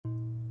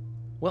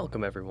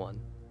Welcome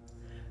everyone.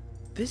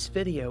 This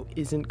video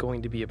isn't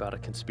going to be about a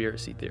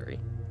conspiracy theory.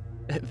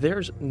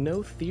 There's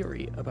no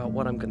theory about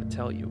what I'm going to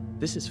tell you.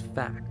 This is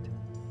fact.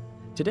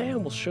 Today I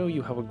will show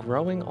you how a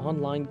growing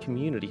online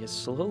community has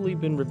slowly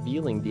been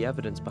revealing the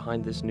evidence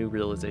behind this new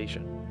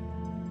realization.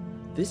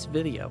 This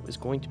video is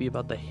going to be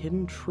about the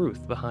hidden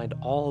truth behind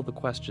all the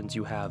questions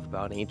you have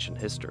about ancient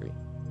history.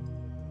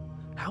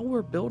 How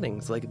were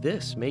buildings like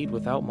this made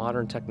without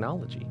modern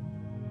technology?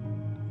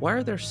 Why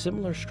are there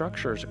similar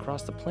structures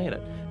across the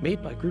planet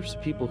made by groups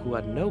of people who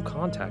had no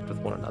contact with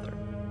one another?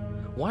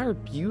 Why are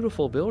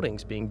beautiful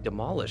buildings being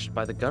demolished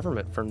by the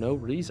government for no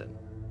reason?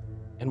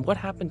 And what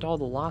happened to all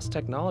the lost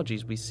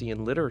technologies we see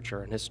in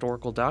literature and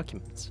historical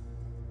documents?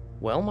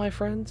 Well, my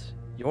friends,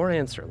 your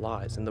answer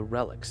lies in the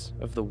relics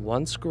of the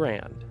once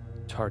grand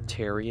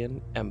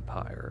Tartarian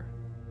Empire.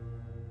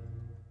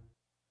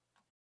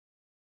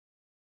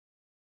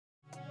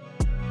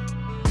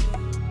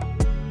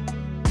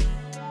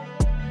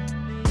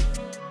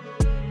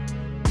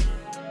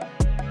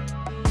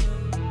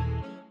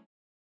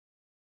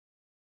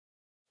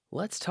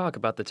 Let's talk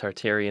about the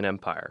Tartarian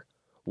Empire,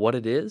 what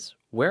it is,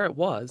 where it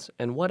was,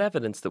 and what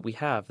evidence that we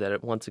have that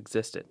it once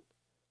existed.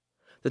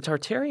 The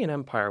Tartarian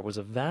Empire was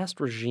a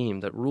vast regime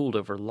that ruled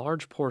over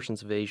large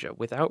portions of Asia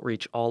with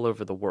outreach all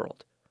over the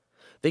world.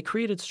 They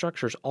created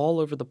structures all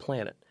over the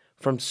planet,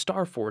 from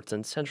star forts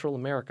in Central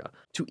America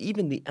to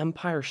even the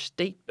Empire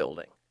State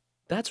Building.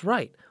 That's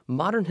right,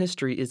 modern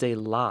history is a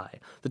lie.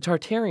 The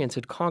Tartarians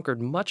had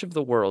conquered much of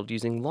the world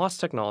using lost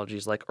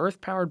technologies like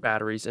Earth-powered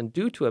batteries, and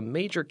due to a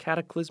major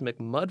cataclysmic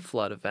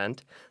mudflood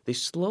event, they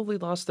slowly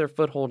lost their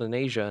foothold in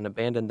Asia and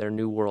abandoned their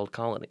New World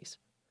colonies.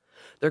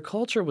 Their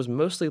culture was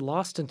mostly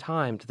lost in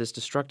time to this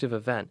destructive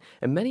event,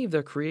 and many of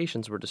their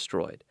creations were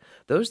destroyed.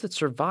 Those that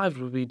survived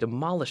would be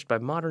demolished by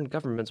modern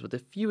governments with a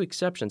few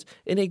exceptions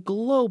in a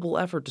global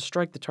effort to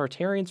strike the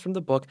Tartarians from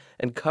the book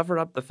and cover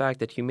up the fact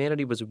that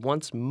humanity was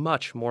once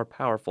much more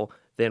powerful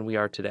than we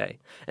are today,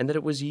 and that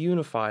it was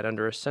unified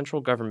under a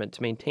central government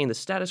to maintain the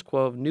status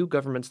quo of new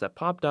governments that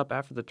popped up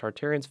after the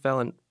Tartarians fell.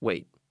 And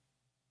wait,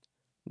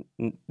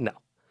 no,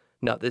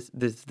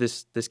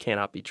 this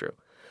cannot be true.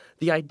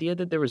 The idea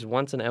that there was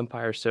once an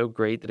empire so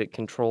great that it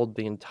controlled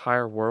the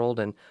entire world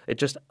and it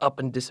just up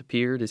and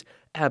disappeared is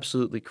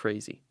absolutely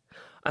crazy.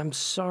 I'm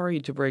sorry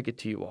to break it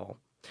to you all,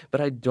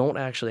 but I don't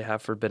actually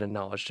have forbidden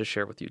knowledge to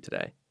share with you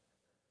today.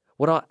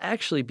 What I'll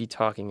actually be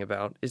talking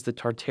about is the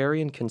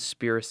Tartarian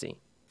Conspiracy.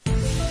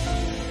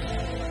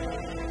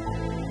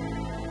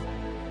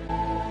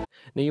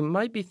 Now, you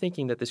might be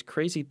thinking that this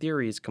crazy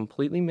theory is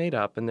completely made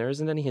up and there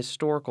isn't any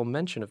historical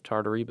mention of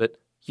Tartary, but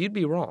you'd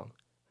be wrong.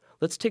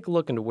 Let's take a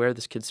look into where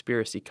this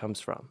conspiracy comes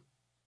from.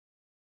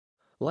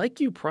 Like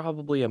you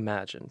probably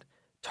imagined,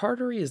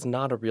 Tartary is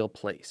not a real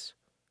place.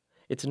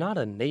 It's not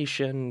a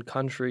nation,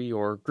 country,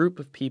 or group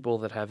of people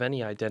that have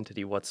any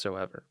identity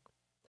whatsoever.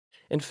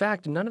 In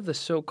fact, none of the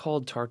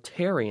so-called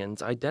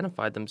Tartarians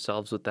identified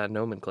themselves with that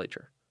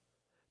nomenclature.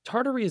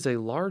 Tartary is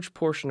a large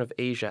portion of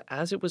Asia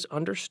as it was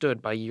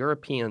understood by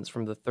Europeans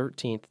from the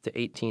 13th to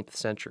 18th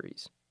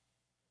centuries.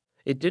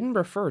 It didn't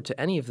refer to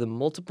any of the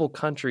multiple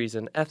countries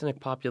and ethnic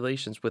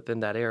populations within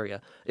that area.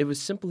 It was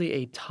simply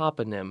a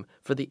toponym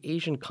for the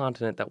Asian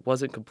continent that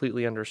wasn't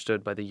completely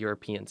understood by the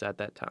Europeans at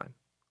that time.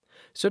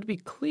 So to be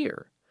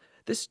clear,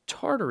 this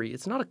Tartary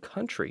is not a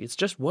country, it's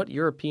just what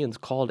Europeans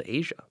called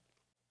Asia.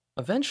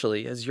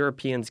 Eventually, as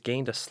Europeans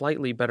gained a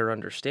slightly better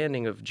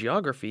understanding of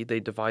geography, they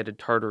divided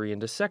Tartary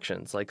into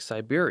sections, like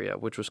Siberia,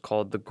 which was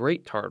called the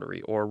Great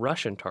Tartary or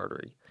Russian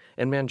Tartary,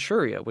 and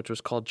Manchuria, which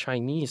was called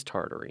Chinese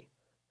Tartary.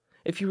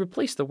 If you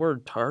replace the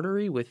word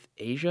Tartary with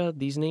Asia,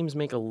 these names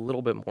make a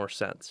little bit more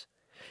sense.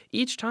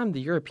 Each time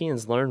the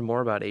Europeans learned more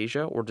about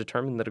Asia or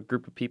determined that a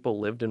group of people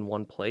lived in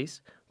one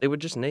place, they would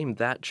just name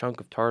that chunk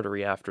of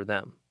Tartary after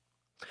them.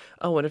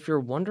 Oh, and if you're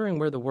wondering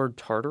where the word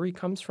Tartary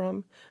comes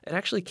from, it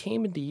actually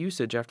came into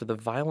usage after the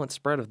violent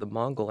spread of the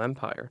Mongol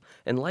Empire,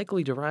 and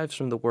likely derives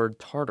from the word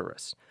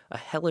Tartarus, a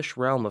hellish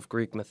realm of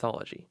Greek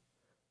mythology.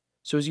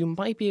 So as you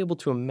might be able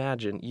to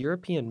imagine,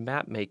 European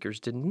map makers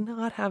did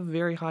not have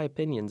very high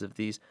opinions of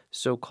these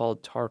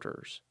so-called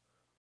Tartars.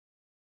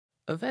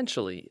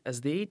 Eventually,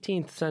 as the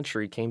 18th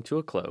century came to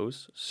a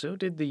close, so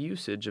did the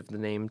usage of the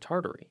name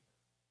Tartary.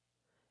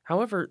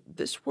 However,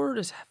 this word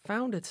has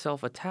found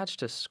itself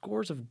attached to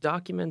scores of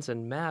documents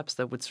and maps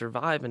that would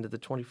survive into the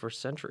 21st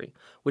century,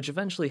 which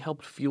eventually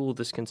helped fuel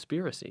this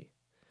conspiracy.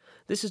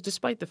 This is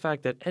despite the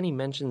fact that any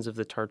mentions of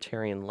the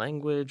Tartarian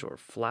language or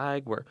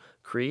flag were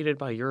created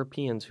by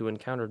Europeans who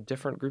encountered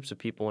different groups of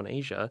people in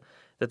Asia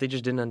that they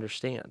just didn't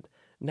understand.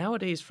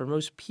 Nowadays, for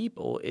most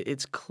people,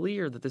 it's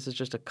clear that this is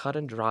just a cut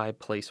and dry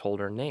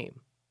placeholder name.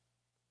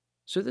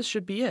 So this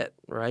should be it,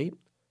 right?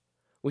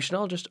 We should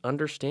all just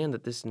understand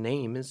that this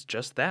name is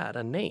just that,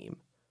 a name.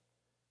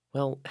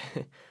 Well,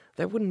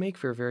 that wouldn't make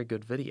for a very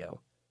good video.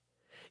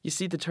 You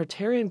see, the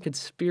Tartarian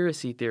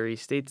conspiracy theory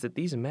states that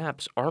these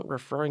maps aren't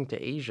referring to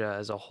Asia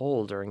as a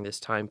whole during this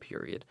time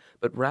period,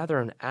 but rather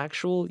an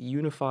actual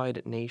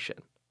unified nation,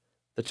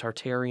 the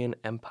Tartarian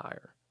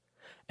Empire.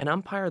 An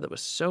empire that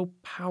was so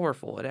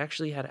powerful it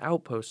actually had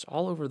outposts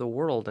all over the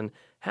world and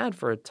had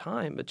for a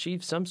time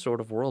achieved some sort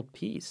of world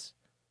peace.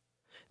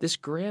 This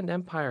grand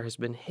empire has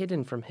been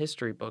hidden from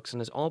history books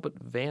and has all but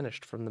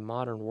vanished from the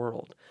modern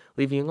world,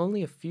 leaving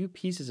only a few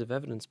pieces of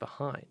evidence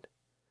behind.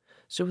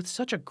 So with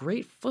such a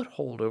great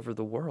foothold over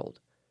the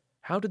world,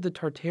 how did the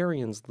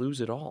Tartarians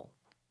lose it all?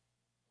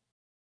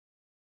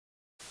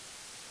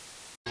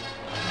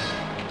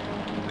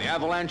 The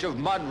avalanche of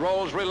mud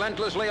rolls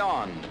relentlessly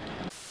on,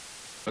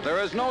 but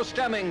there is no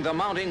stemming the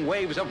mounting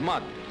waves of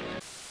mud.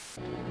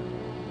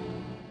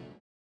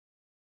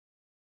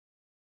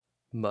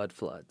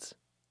 Mudfloods.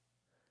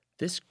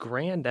 This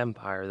grand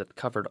empire that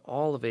covered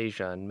all of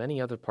Asia and many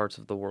other parts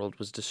of the world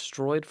was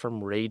destroyed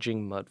from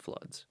raging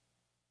mudfloods.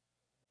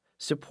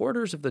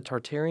 Supporters of the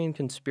Tartarian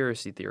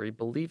Conspiracy theory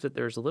believe that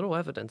there is little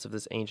evidence of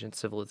this ancient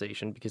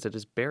civilization because it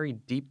is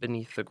buried deep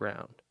beneath the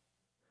ground.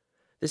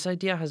 This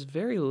idea has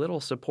very little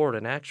support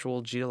in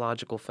actual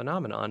geological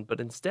phenomenon, but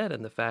instead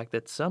in the fact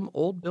that some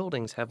old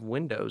buildings have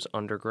windows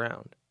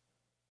underground.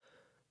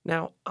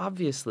 Now,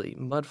 obviously,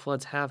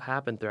 mudfloods have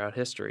happened throughout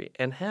history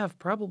and have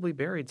probably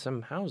buried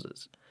some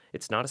houses.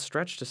 It's not a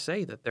stretch to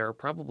say that there are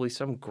probably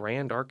some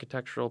grand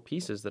architectural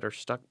pieces that are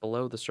stuck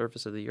below the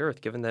surface of the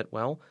earth, given that,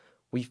 well,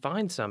 we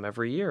find some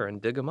every year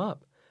and dig them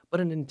up.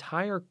 But an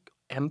entire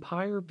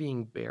empire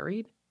being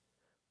buried?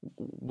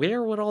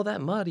 Where would all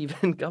that mud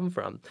even come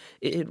from?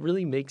 It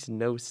really makes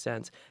no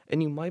sense.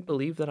 And you might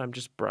believe that I'm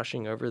just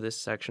brushing over this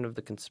section of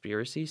the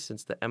conspiracy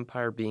since the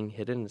empire being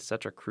hidden is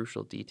such a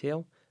crucial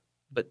detail.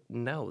 But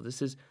no,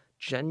 this is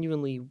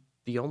genuinely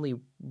the only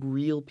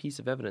real piece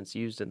of evidence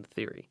used in the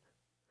theory.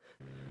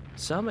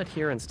 Some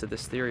adherents to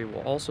this theory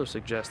will also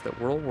suggest that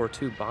World War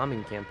II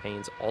bombing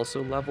campaigns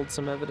also leveled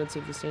some evidence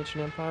of this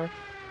ancient empire,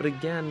 but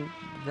again,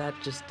 that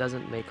just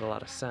doesn't make a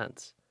lot of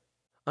sense.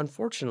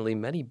 Unfortunately,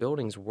 many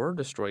buildings were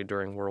destroyed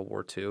during World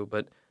War II,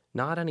 but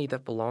not any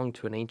that belonged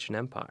to an ancient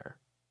empire.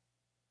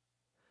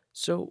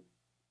 So,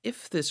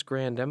 if this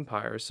grand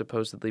empire is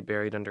supposedly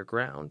buried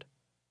underground,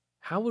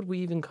 how would we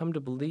even come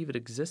to believe it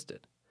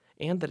existed,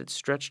 and that it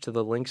stretched to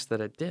the lengths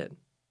that it did?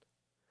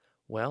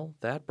 Well,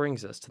 that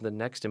brings us to the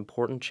next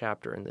important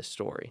chapter in this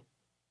story.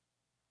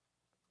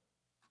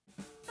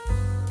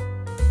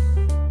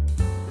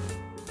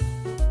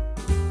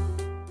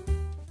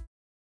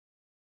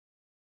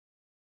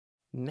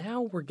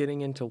 Now we're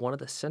getting into one of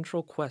the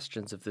central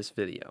questions of this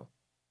video.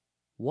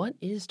 What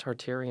is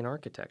Tartarian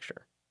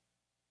architecture?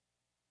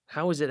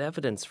 How is it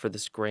evidence for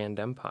this grand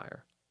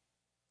empire?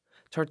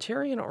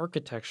 Tartarian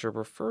architecture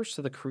refers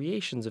to the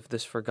creations of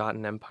this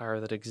forgotten empire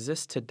that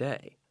exists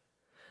today.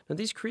 Now,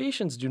 these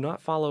creations do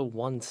not follow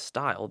one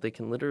style. They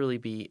can literally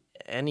be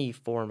any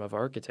form of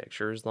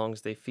architecture as long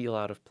as they feel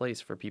out of place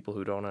for people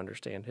who don't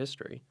understand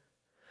history.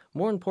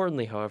 More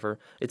importantly, however,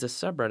 it's a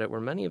subreddit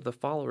where many of the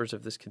followers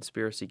of this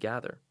conspiracy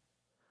gather.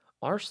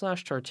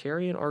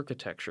 r/Tartarian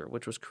Architecture,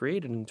 which was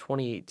created in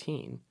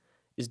 2018,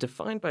 is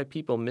defined by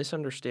people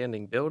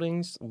misunderstanding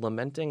buildings,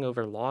 lamenting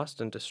over lost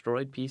and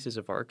destroyed pieces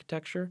of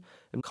architecture,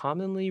 and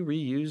commonly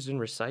reused and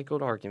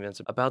recycled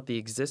arguments about the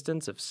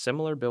existence of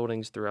similar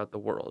buildings throughout the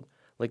world,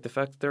 like the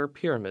fact that there are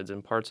pyramids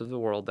in parts of the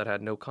world that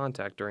had no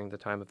contact during the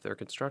time of their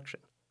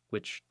construction,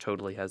 which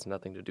totally has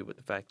nothing to do with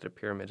the fact that a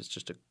pyramid is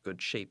just a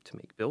good shape to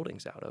make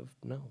buildings out of,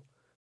 no.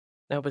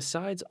 Now,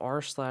 besides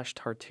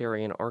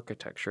r/Tartarian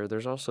Architecture,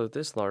 there's also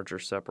this larger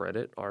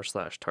subreddit,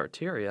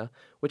 r/Tartaria,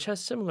 which has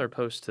similar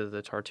posts to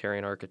the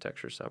Tartarian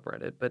Architecture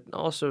subreddit, but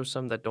also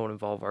some that don't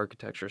involve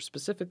architecture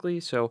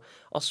specifically, so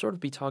I'll sort of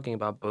be talking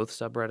about both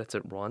subreddits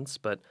at once,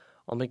 but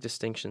I'll make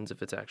distinctions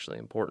if it's actually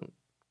important.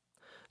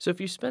 So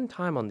if you spend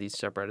time on these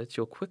subreddits,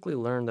 you'll quickly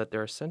learn that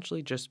they're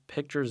essentially just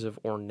pictures of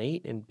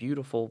ornate and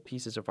beautiful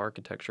pieces of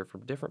architecture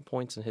from different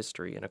points in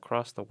history and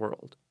across the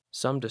world.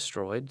 Some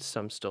destroyed,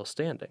 some still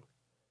standing.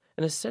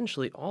 And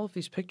essentially, all of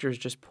these pictures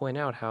just point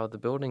out how the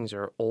buildings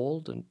are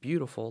old and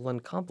beautiful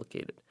and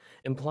complicated,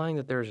 implying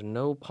that there's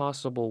no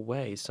possible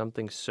way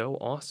something so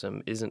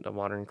awesome isn't a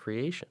modern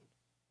creation.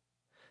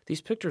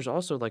 These pictures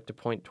also like to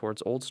point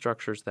towards old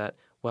structures that,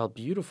 while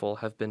beautiful,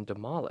 have been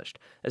demolished,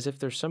 as if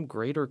there's some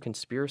greater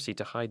conspiracy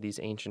to hide these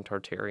ancient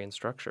Tartarian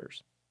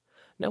structures.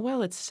 Now,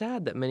 while it's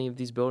sad that many of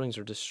these buildings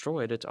are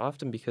destroyed, it's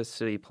often because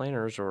city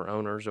planners or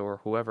owners or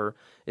whoever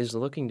is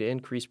looking to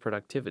increase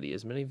productivity,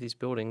 as many of these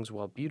buildings,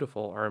 while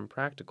beautiful, are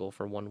impractical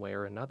for one way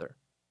or another.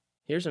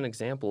 Here's an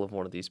example of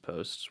one of these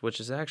posts, which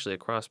is actually a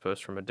cross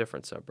post from a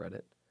different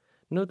subreddit.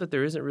 Note that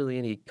there isn't really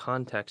any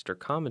context or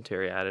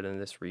commentary added in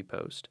this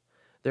repost.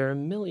 There are a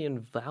million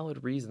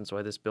valid reasons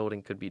why this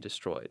building could be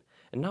destroyed,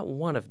 and not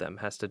one of them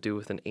has to do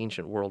with an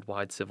ancient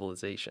worldwide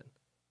civilization.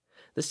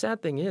 The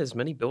sad thing is,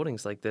 many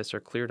buildings like this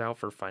are cleared out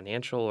for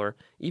financial or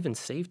even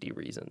safety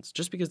reasons.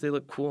 Just because they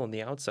look cool on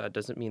the outside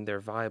doesn't mean they're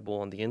viable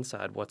on the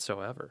inside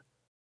whatsoever.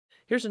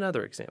 Here's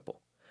another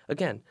example.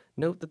 Again,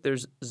 note that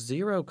there's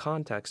zero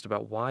context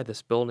about why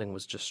this building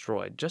was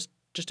destroyed, just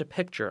a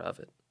picture of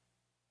it.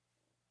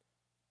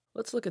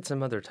 Let's look at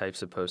some other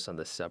types of posts on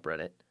this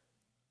subreddit.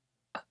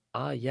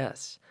 Ah,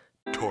 yes.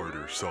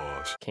 Tartar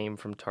sauce Came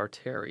from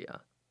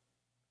Tartaria.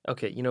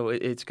 Okay,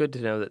 it's good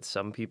to know that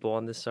some people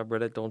on this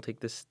subreddit don't take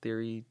this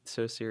theory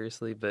so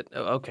seriously, but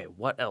okay,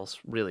 what else,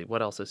 really?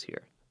 What else is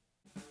here?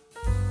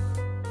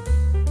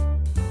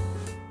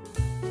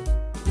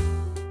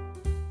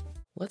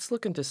 Let's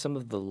look into some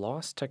of the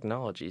lost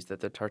technologies that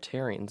the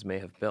Tartarians may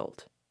have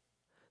built.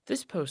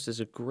 This post is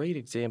a great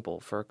example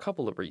for a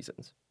couple of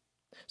reasons.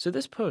 So,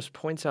 this post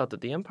points out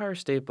that the Empire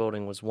State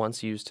Building was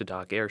once used to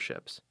dock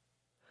airships.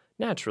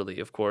 Naturally,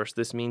 of course,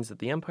 this means that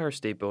the Empire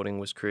State Building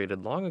was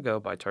created long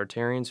ago by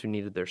Tartarians who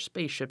needed their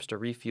spaceships to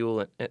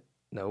refuel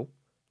no,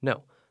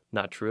 no,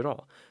 not true at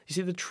all. You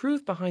see, the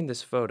truth behind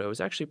this photo is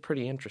actually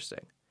pretty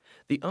interesting.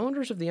 The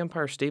owners of the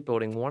Empire State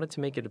Building wanted to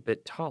make it a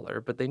bit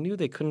taller, but they knew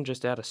they couldn't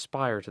just add a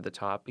spire to the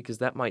top because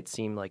that might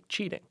seem like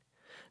cheating.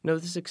 No,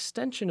 this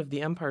extension of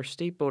the Empire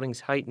State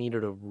Building's height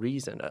needed a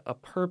reason, a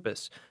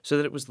purpose, so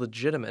that it was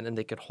legitimate and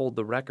they could hold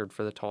the record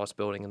for the tallest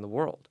building in the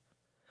world.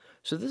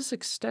 So this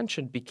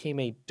extension became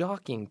a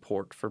docking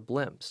port for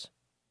blimps.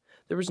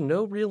 There was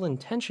no real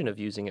intention of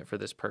using it for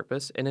this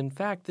purpose, and in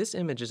fact, this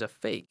image is a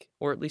fake,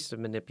 or at least a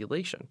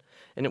manipulation,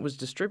 and it was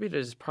distributed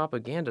as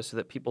propaganda so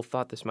that people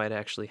thought this might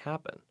actually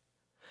happen.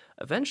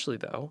 Eventually,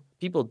 though,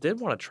 people did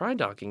want to try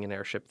docking an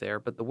airship there,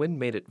 but the wind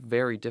made it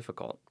very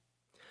difficult.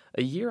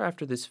 A year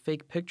after this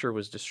fake picture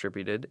was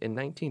distributed, in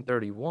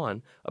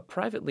 1931, a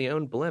privately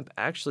owned blimp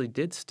actually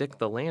did stick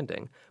the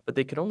landing, but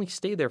they could only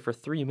stay there for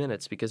 3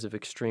 minutes because of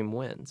extreme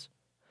winds.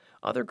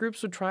 Other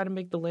groups would try to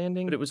make the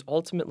landing, but it was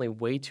ultimately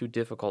way too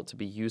difficult to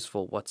be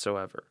useful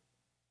whatsoever.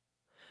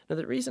 Now,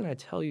 the reason I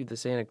tell you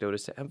this anecdote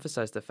is to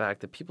emphasize the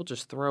fact that people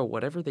just throw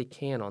whatever they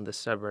can on this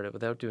subreddit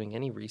without doing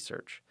any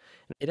research.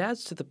 It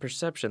adds to the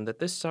perception that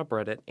this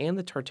subreddit and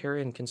the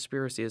Tartarian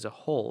conspiracy as a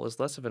whole is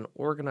less of an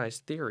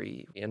organized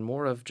theory and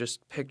more of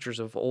just pictures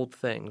of old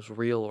things,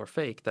 real or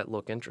fake, that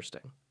look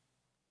interesting.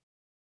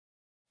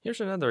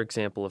 Here's another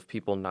example of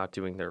people not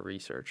doing their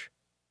research.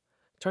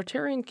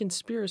 Tartarian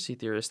conspiracy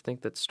theorists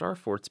think that star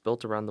forts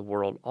built around the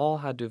world all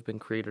had to have been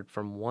created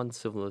from one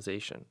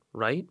civilization,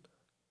 right?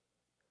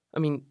 I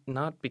mean,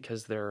 not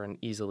because they're an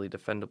easily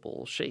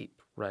defendable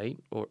shape, right?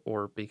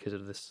 Or because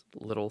of this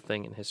little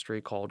thing in history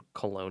called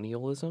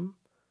colonialism.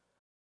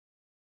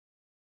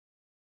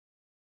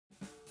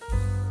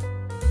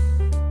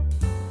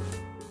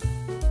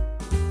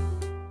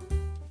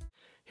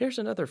 Here's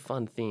another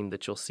fun theme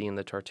that you'll see in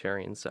the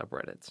Tartarian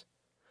subreddits.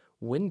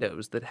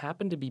 Windows that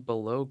happen to be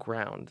below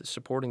ground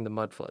supporting the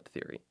mudflood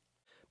theory.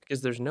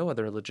 Because there's no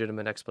other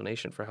legitimate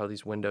explanation for how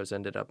these windows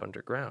ended up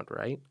underground,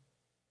 right?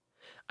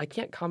 I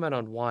can't comment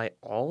on why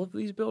all of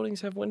these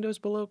buildings have windows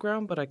below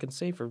ground, but I can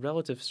say for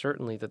relative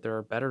certainty that there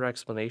are better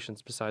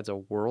explanations besides a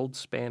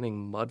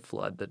world-spanning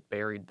mudflood that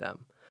buried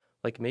them.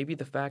 Like maybe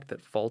the fact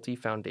that faulty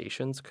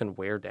foundations can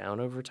wear down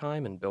over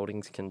time and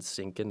buildings can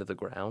sink into the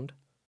ground.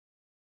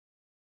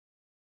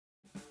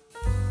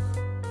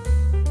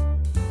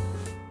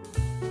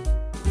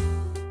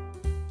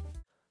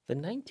 The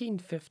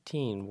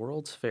 1915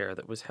 World's Fair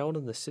that was held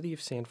in the city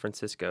of San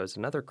Francisco is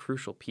another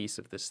crucial piece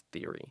of this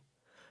theory.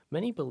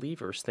 Many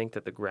believers think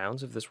that the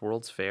grounds of this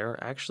World's Fair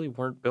actually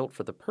weren't built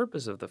for the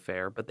purpose of the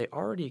fair, but they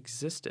already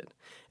existed,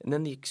 and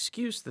then the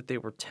excuse that they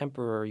were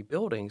temporary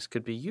buildings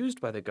could be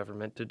used by the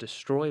government to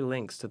destroy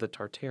links to the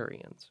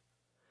Tartarians.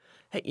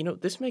 Hey,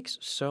 this makes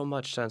so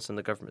much sense on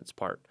the government's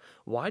part.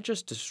 Why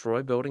just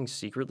destroy buildings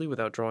secretly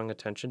without drawing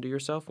attention to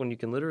yourself when you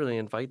can literally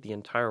invite the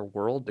entire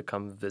world to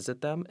come visit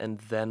them and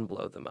then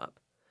blow them up?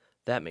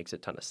 That makes a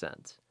ton of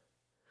sense.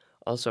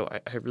 Also,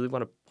 I really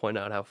want to point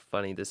out how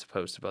funny this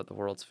post about the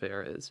World's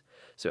Fair is.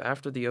 So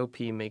after the OP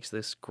makes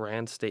this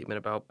grand statement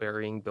about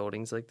burying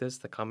buildings like this,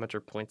 the commenter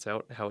points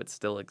out how it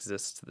still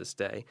exists to this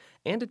day.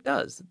 And it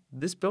does.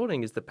 This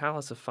building is the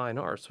Palace of Fine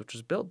Arts, which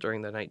was built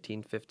during the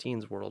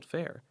 1915's World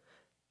Fair,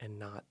 and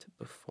not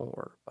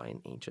before by an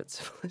ancient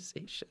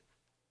civilization.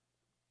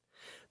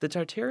 The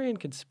Tartarian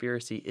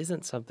conspiracy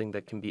isn't something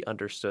that can be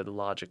understood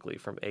logically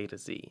from A to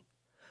Z.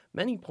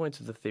 Many points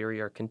of the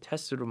theory are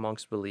contested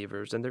amongst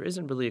believers, and there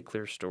isn't really a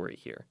clear story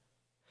here.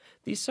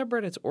 These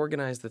subreddits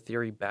organize the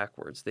theory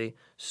backwards. They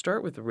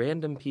start with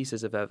random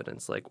pieces of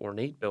evidence like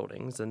ornate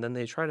buildings, and then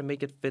they try to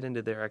make it fit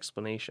into their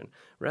explanation,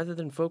 rather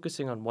than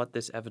focusing on what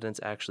this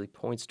evidence actually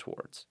points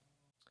towards.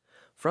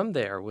 From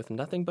there, with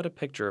nothing but a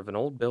picture of an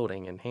old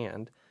building in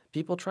hand,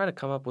 people try to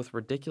come up with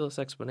ridiculous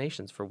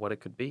explanations for what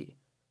it could be.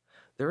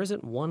 There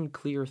isn't one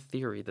clear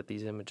theory that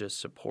these images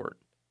support.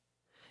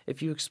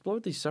 If you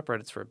explore these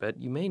subreddits for a bit,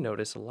 you may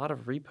notice a lot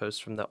of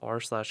reposts from the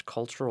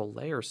r/cultural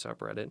layer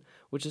subreddit,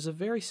 which is a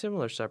very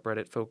similar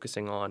subreddit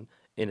focusing on,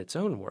 in its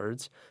own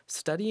words,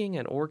 studying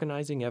and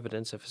organizing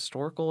evidence of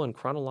historical and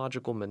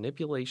chronological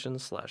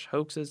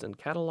manipulations/hoaxes and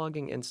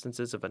cataloging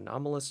instances of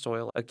anomalous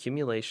soil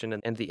accumulation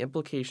and the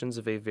implications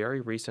of a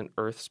very recent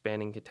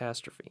Earth-spanning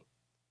catastrophe.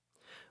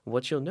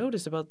 What you'll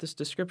notice about this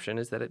description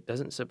is that it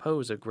doesn't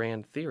suppose a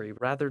grand theory,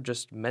 rather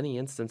just many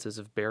instances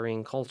of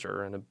burying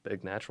culture and a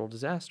big natural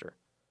disaster.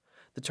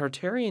 The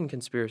Tartarian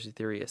conspiracy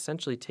theory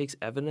essentially takes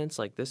evidence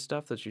like this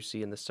stuff that you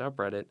see in the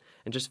subreddit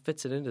and just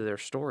fits it into their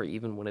story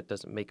even when it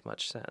doesn't make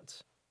much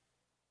sense.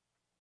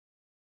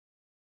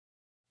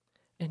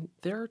 And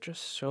there are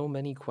just so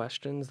many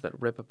questions that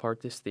rip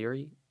apart this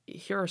theory.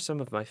 Here are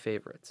some of my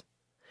favorites.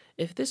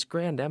 If this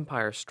grand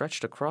empire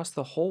stretched across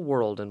the whole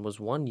world and was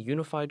one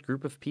unified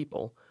group of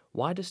people,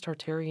 why does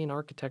Tartarian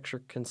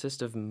architecture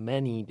consist of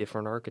many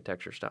different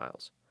architecture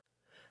styles?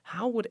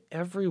 How would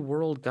every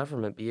world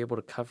government be able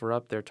to cover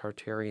up their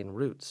Tartarian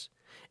roots?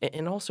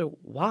 And also,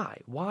 why?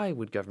 Why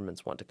would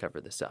governments want to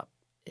cover this up?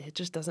 It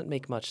just doesn't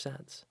make much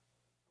sense.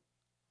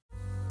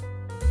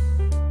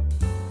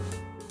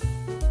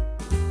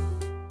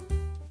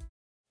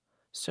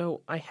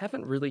 So, I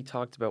haven't really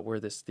talked about where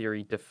this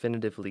theory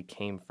definitively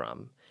came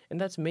from,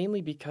 and that's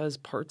mainly because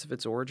parts of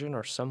its origin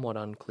are somewhat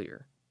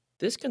unclear.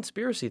 This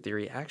conspiracy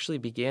theory actually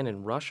began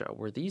in Russia,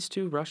 where these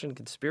two Russian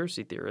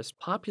conspiracy theorists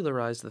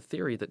popularized the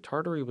theory that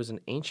Tartary was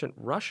an ancient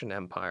Russian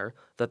empire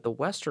that the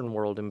Western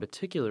world in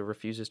particular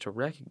refuses to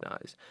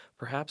recognize,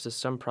 perhaps as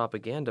some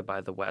propaganda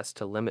by the West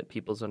to limit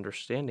people's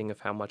understanding of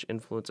how much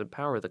influence and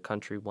power the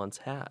country once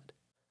had.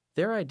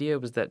 Their idea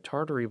was that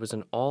Tartary was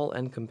an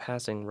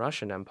all-encompassing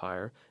Russian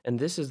empire, and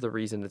this is the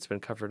reason it's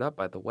been covered up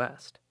by the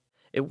West.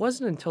 It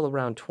wasn't until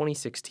around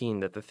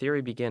 2016 that the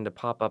theory began to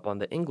pop up on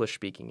the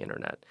English-speaking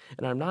internet,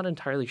 and I'm not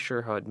entirely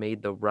sure how it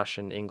made the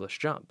Russian-English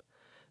jump.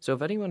 So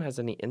if anyone has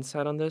any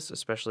insight on this,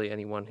 especially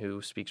anyone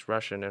who speaks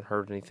Russian and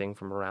heard anything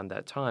from around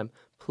that time,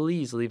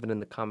 please leave it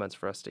in the comments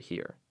for us to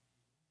hear.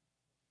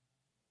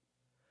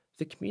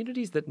 The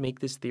communities that make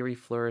this theory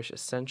flourish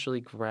essentially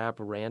grab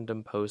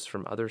random posts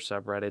from other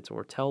subreddits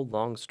or tell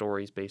long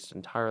stories based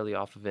entirely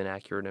off of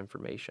inaccurate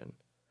information.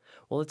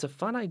 While it's a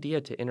fun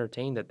idea to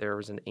entertain that there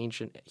was an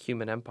ancient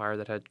human empire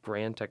that had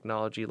grand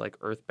technology like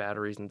Earth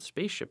batteries and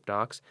spaceship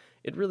docks,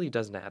 it really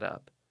doesn't add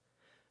up.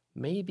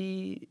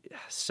 Maybe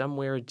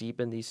somewhere deep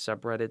in these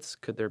subreddits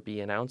could there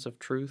be an ounce of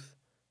truth?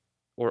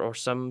 Or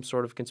some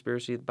sort of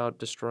conspiracy about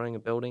destroying a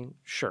building?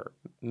 Sure,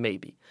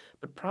 maybe,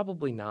 but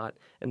probably not,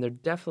 and there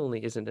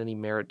definitely isn't any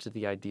merit to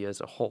the idea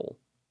as a whole.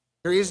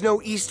 There is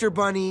no Easter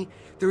Bunny,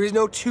 there is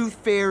no Tooth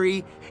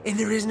Fairy, and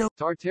there is no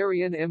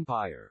Tartarian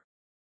Empire.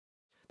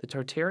 The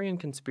Tartarian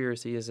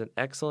Conspiracy is an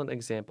excellent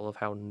example of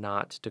how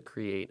not to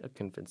create a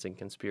convincing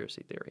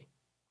conspiracy theory.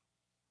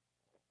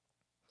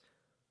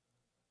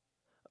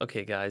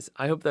 Okay guys,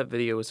 I hope that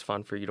video was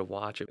fun for you to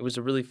watch. It was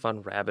a really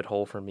fun rabbit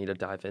hole for me to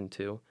dive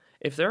into.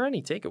 If there are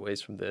any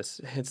takeaways from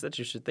this, it's that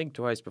you should think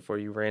twice before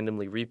you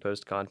randomly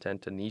repost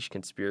content to niche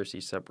conspiracy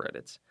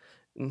subreddits.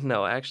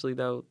 No, actually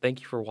though,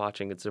 thank you for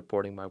watching and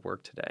supporting my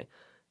work today.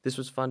 This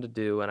was fun to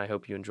do and I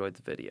hope you enjoyed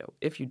the video.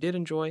 If you did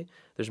enjoy,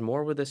 there's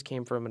more where this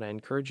came from and I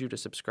encourage you to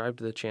subscribe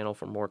to the channel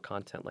for more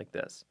content like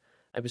this.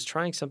 I was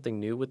trying something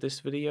new with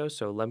this video,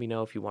 so let me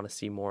know if you want to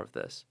see more of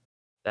this.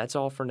 That's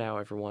all for now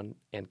everyone,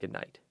 and good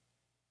night.